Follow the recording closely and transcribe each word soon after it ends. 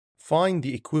Find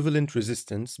the equivalent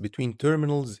resistance between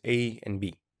terminals A and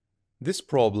B. This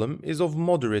problem is of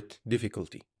moderate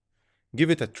difficulty. Give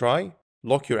it a try,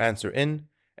 lock your answer in,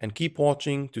 and keep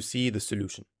watching to see the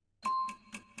solution.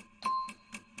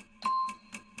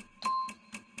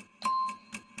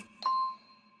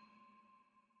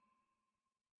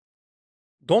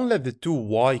 Don't let the two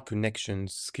Y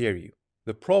connections scare you.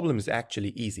 The problem is actually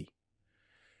easy.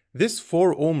 This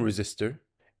 4 ohm resistor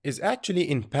is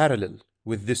actually in parallel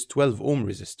with this 12 ohm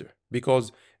resistor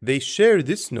because they share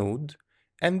this node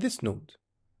and this node.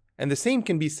 And the same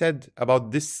can be said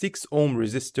about this 6 ohm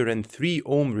resistor and 3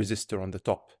 ohm resistor on the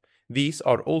top. These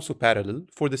are also parallel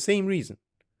for the same reason.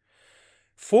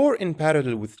 4 in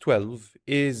parallel with 12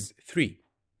 is 3,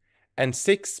 and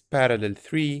 6 parallel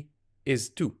 3 is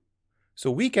 2. So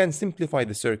we can simplify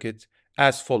the circuit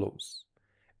as follows.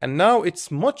 And now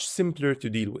it's much simpler to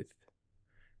deal with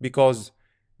because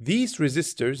these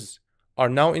resistors are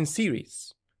now in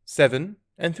series, 7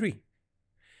 and 3.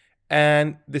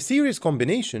 And the series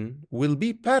combination will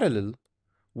be parallel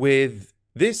with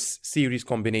this series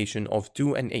combination of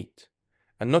 2 and 8.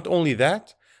 And not only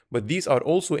that, but these are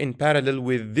also in parallel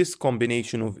with this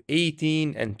combination of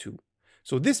 18 and 2.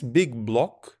 So this big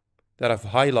block that I've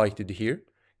highlighted here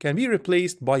can be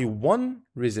replaced by one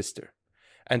resistor.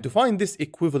 And to find this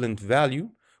equivalent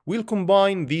value, we'll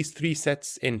combine these three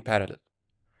sets in parallel.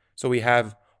 So we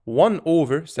have 1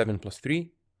 over 7 plus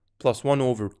 3, plus 1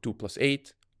 over 2 plus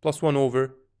 8, plus 1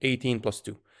 over 18 plus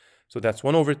 2. So that's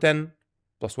 1 over 10,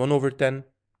 plus 1 over 10,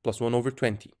 plus 1 over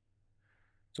 20.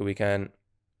 So we can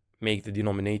make the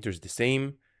denominators the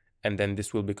same, and then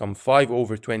this will become 5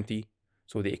 over 20.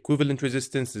 So the equivalent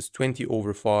resistance is 20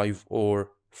 over 5,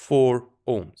 or 4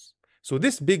 ohms. So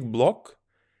this big block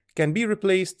can be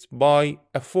replaced by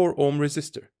a 4 ohm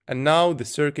resistor. And now the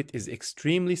circuit is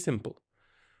extremely simple.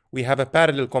 We have a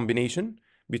parallel combination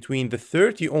between the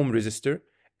 30 ohm resistor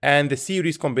and the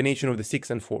series combination of the 6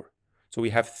 and 4. So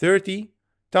we have 30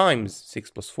 times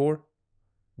 6 plus 4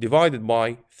 divided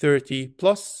by 30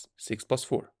 plus 6 plus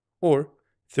 4, or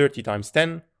 30 times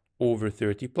 10 over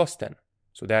 30 plus 10.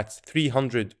 So that's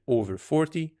 300 over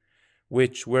 40,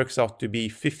 which works out to be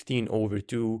 15 over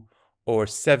 2, or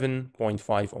 7.5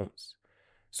 ohms.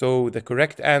 So the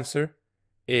correct answer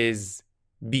is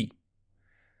B.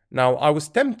 Now, I was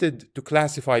tempted to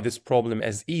classify this problem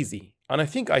as easy, and I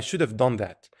think I should have done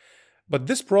that. But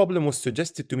this problem was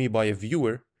suggested to me by a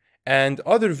viewer, and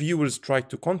other viewers tried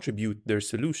to contribute their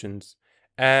solutions,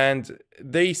 and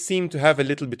they seemed to have a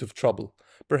little bit of trouble.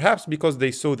 Perhaps because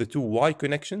they saw the two Y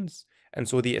connections, and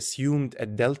so they assumed a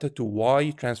delta to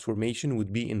Y transformation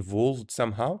would be involved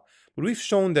somehow. But we've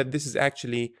shown that this is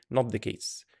actually not the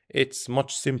case. It's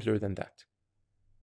much simpler than that.